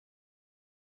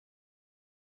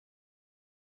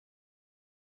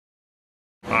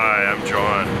Hi, I'm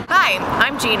John. Hi,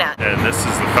 I'm Gina. And this is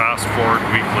the Fast Forward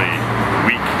Weekly,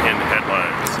 Week in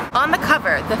Headlines. On the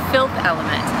cover, the filth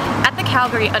element. At the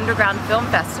Calgary Underground Film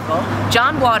Festival,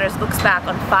 John Waters looks back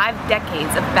on 5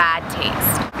 decades of bad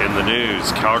taste. In the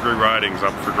news, Calgary riding's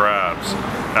up for grabs.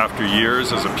 After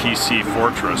years as a PC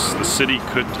fortress, the city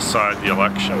could decide the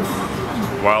election.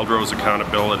 Wildrose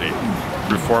accountability.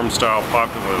 Reform-style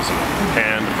populism,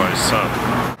 panned by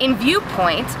some. In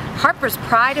Viewpoint, Harper's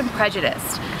Pride and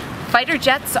Prejudice. Fighter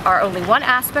jets are only one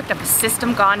aspect of a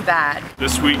system gone bad.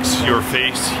 This week's Your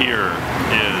Face Here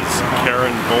is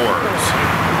Karen Boers,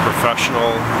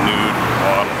 professional nude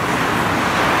model.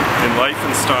 In Life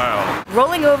and Style.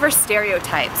 Rolling over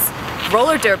stereotypes.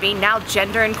 Roller derby now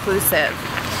gender inclusive.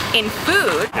 In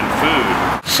food.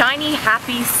 Shiny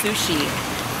happy sushi.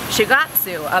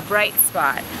 Shigatsu, a bright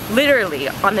spot, literally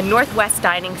on the Northwest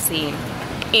dining scene.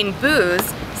 In booze,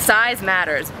 size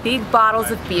matters, big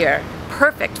bottles of beer,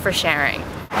 perfect for sharing.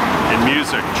 In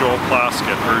music, Joel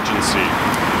Plaskett, Urgency.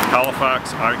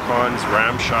 Halifax Icon's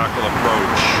ramshackle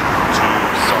approach to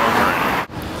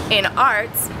songwriting. In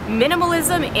arts,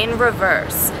 minimalism in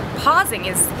reverse. Pausing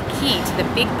is key to the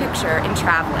big picture in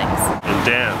traveling. In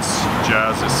dance,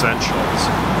 jazz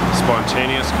essentials.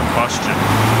 Spontaneous combustion,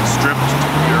 stripped to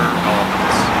pure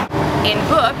elements. In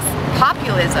books,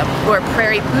 populism, or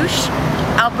prairie push.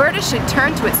 Alberta should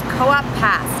turn to its co-op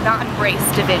past, not embrace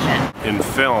division. In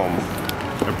film,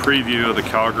 a preview of the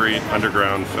Calgary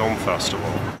Underground Film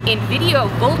Festival. In Video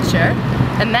Vulture,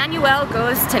 Emmanuel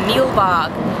goes to Neil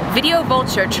Bog. Video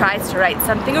Vulture tries to write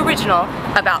something original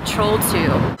about Troll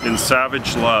 2. In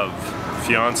Savage Love,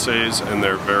 fiancés and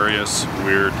their various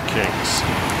weird kinks.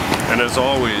 And as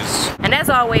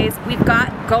always, we've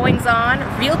got goings on,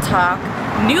 real talk,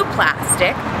 new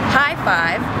plastic, high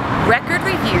five, record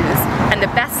reviews, and the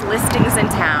best listings in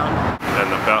town.